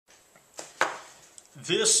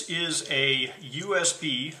This is a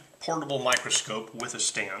USB portable microscope with a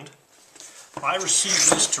stand. I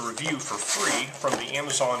received this to review for free from the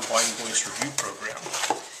Amazon Blind Voice Review program.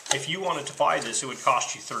 If you wanted to buy this, it would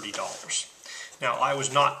cost you $30. Now, I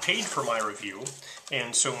was not paid for my review,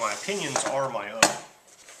 and so my opinions are my own.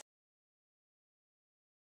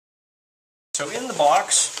 So in the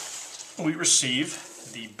box, we receive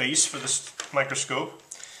the base for this microscope,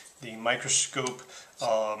 the microscope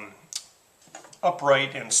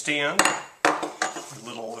upright and stand, a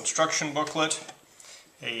little instruction booklet,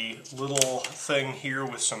 a little thing here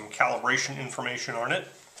with some calibration information on it,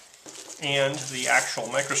 and the actual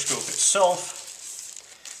microscope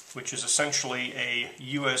itself, which is essentially a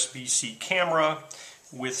USB-C camera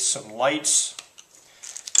with some lights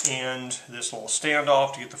and this little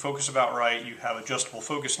standoff to get the focus about right. You have adjustable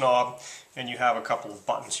focus knob, and you have a couple of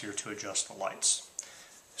buttons here to adjust the lights.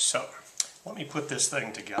 So, let me put this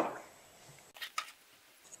thing together.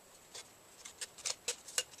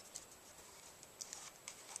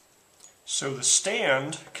 So the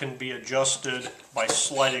stand can be adjusted by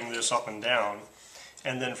sliding this up and down,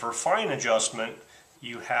 and then for fine adjustment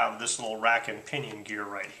you have this little rack and pinion gear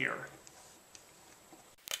right here.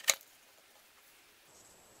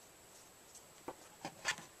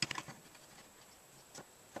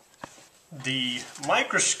 The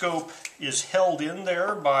microscope is held in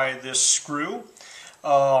there by this screw.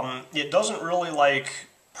 It doesn't really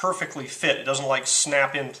perfectly fit. It doesn't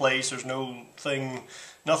snap in place. There's nothing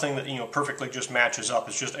that perfectly just matches up.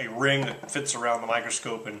 It's just a ring that fits around the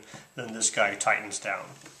microscope, and then this guy tightens down.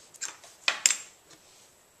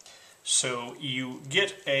 So you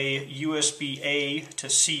get a USB-A to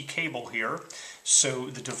C cable here. So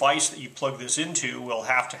the device that you plug this into will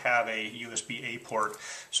have to have a USB-A port.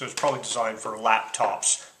 So it's probably designed for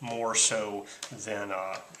laptops more so than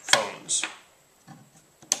phones.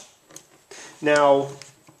 Now,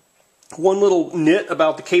 one little nit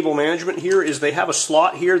about the cable management here is they have a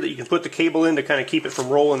slot here that you can put the cable in to kind of keep it from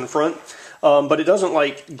rolling in front. But it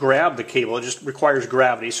doesn't grab the cable, it just requires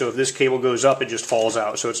gravity. So if this cable goes up, it just falls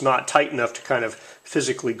out. So it's not tight enough to kind of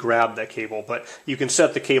physically grab that cable, but you can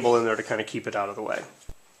set the cable in there to kind of keep it out of the way.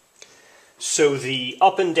 So the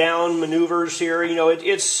up and down maneuvers here,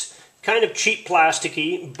 it's kind of cheap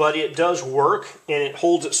plasticky, but it does work, and it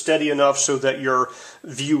holds it steady enough so that your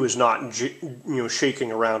view is not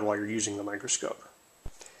shaking around while you're using the microscope.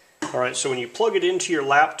 Alright, so when you plug it into your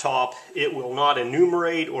laptop, it will not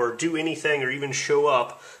enumerate or do anything or even show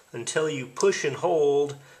up until you push and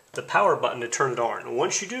hold the power button to turn it on. And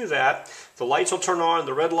once you do that, the lights will turn on,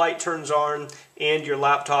 the red light turns on, and your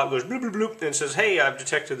laptop goes bloop bloop bloop and says, hey, I've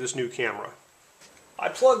detected this new camera. I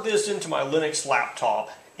plugged this into my Linux laptop,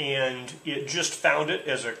 and it just found it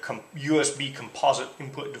as a USB composite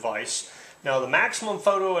input device. Now the maximum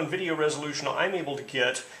photo and video resolution I'm able to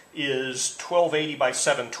get is 1280 by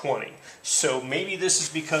 720. So maybe this is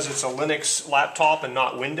because it's a Linux laptop and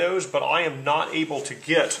not Windows, but I am not able to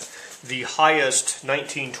get the highest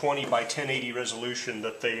 1920 by 1080 resolution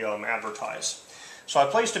that they advertise. So I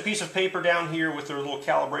placed a piece of paper down here with their little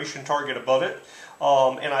calibration target above it,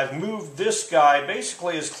 and I've moved this guy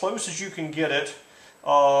basically as close as you can get it,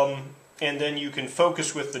 and then you can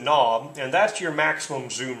focus with the knob, and that's your maximum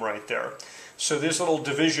zoom right there. So this little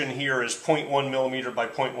division here is 0.1 millimeter by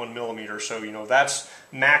 0.1 millimeter, so that's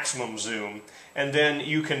maximum zoom. And then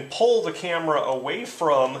you can pull the camera away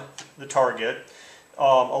from the target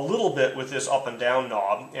a little bit with this up and down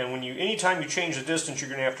knob, and anytime you change the distance, you're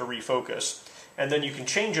going to have to refocus. And then you can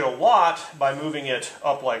change it a lot by moving it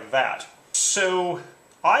up like that. So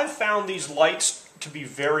I've found these lights to be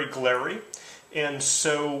very glary, and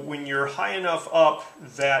so when you're high enough up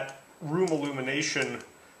that room illumination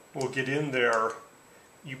will get in there,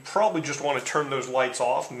 you probably just want to turn those lights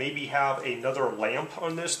off, maybe have another lamp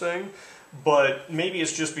on this thing, but maybe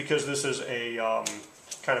it's just because this is a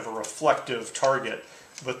kind of a reflective target.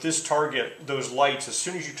 But this target, those lights, as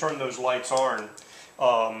soon as you turn those lights on,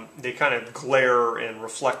 they kind of glare and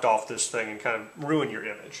reflect off this thing and kind of ruin your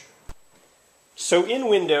image. So in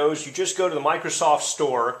Windows, you just go to the Microsoft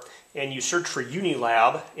Store and you search for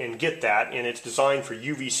UniLab and get that, and it's designed for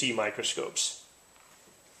UVC microscopes.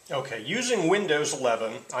 Okay, using Windows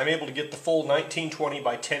 11, I'm able to get the full 1920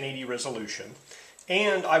 by 1080 resolution,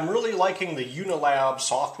 and I'm really liking the UniLab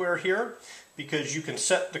software here because you can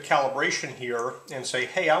set the calibration here and say,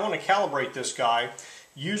 hey, I want to calibrate this guy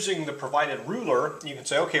using the provided ruler. You can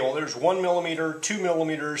say, okay, well, there's 1 millimeter, 2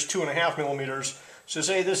 millimeters, 2.5 millimeters. So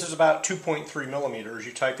say this is about 2.3 millimeters.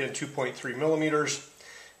 You type in 2.3 millimeters,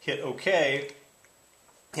 hit OK,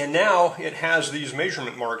 and now it has these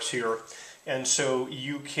measurement marks here. And so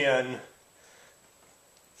you can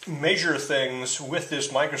measure things with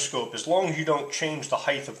this microscope as long as you don't change the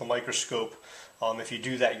height of the microscope. If you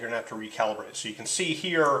do that, you're going to have to recalibrate it. So you can see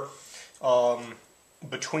here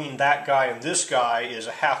between that guy and this guy is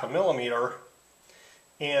a 0.5 millimeter,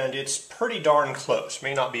 and it's pretty darn close.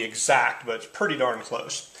 May not be exact, but it's pretty darn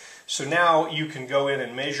close. So now you can go in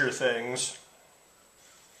and measure things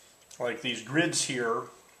like these grids here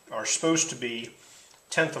are supposed to be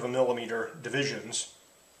 1/10 of a millimeter divisions.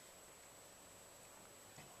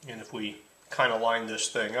 And if we kind of line this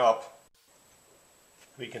thing up,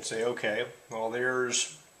 we can say, okay, well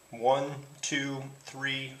there's 1, 2,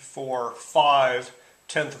 3, 4, 5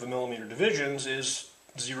 1/10 of a millimeter divisions is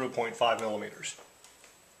 0.5 millimeters.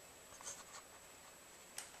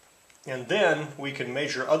 And then we can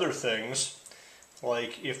measure other things,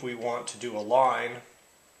 like if we want to do a line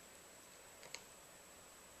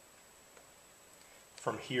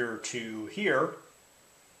from here to here,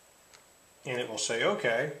 and it will say,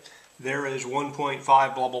 okay, there is 1.5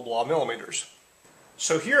 blah blah blah millimeters.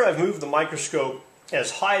 So here I've moved the microscope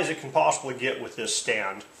as high as it can possibly get with this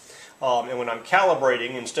stand. And when I'm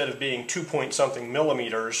calibrating, instead of being 2-point-something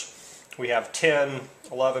millimeters, we have 10,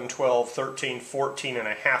 11, 12, 13,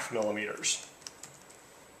 14.5 millimeters.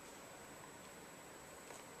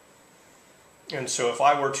 And so if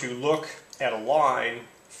I were to look at a line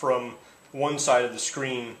from one side of the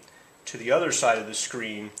screen to the other side of the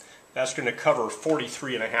screen, that's going to cover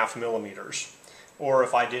 43.5 millimeters. Or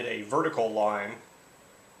if I did a vertical line,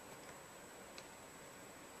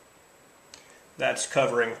 that's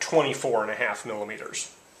covering 24.5 millimeters.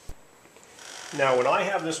 Now when I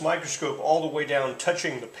have this microscope all the way down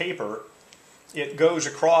touching the paper, it goes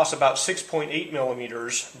across about 6.8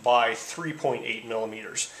 millimeters by 3.8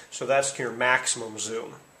 millimeters. So that's your maximum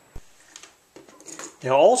zoom.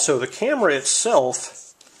 Now also, the camera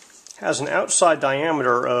itself has an outside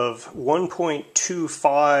diameter of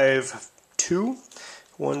 1.252,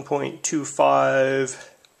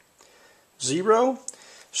 1.250,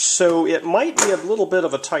 so it might be a little bit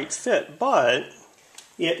of a tight fit, but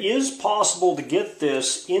it is possible to get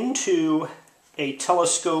this into a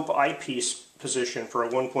telescope eyepiece position for a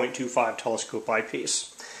 1.25 telescope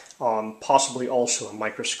eyepiece, possibly also a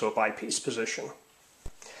microscope eyepiece position.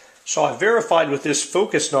 So I've verified with this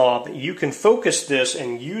focus knob, you can focus this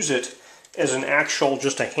and use it as an actual,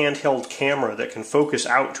 just a handheld camera that can focus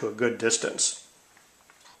out to a good distance.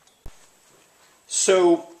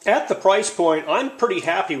 So at the price point, I'm pretty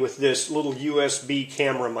happy with this little USB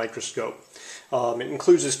camera microscope. It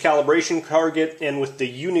includes this calibration target, and with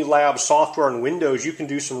the UniLab software on Windows, you can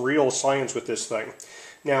do some real science with this thing.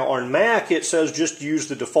 Now on Mac, it says just use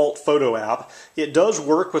the default photo app. It does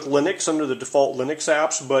work with Linux under the default Linux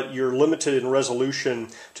apps, but you're limited in resolution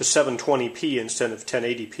to 720p instead of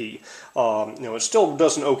 1080p. It still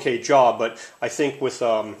does an okay job, but I think with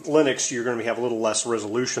Linux, you're going to have a little less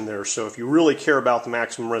resolution there. So if you really care about the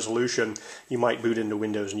maximum resolution, you might boot into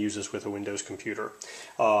Windows and use this with a Windows computer.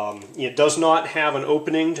 It does not have an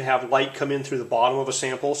opening to have light come in through the bottom of a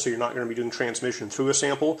sample, so you're not going to be doing transmission through a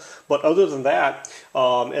sample. But other than that,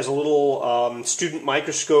 as a little student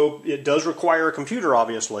microscope, it does require a computer,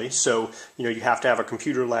 obviously, so you have to have a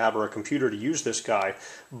computer lab or a computer to use this guy.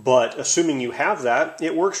 But assuming you have that,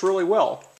 it works really well.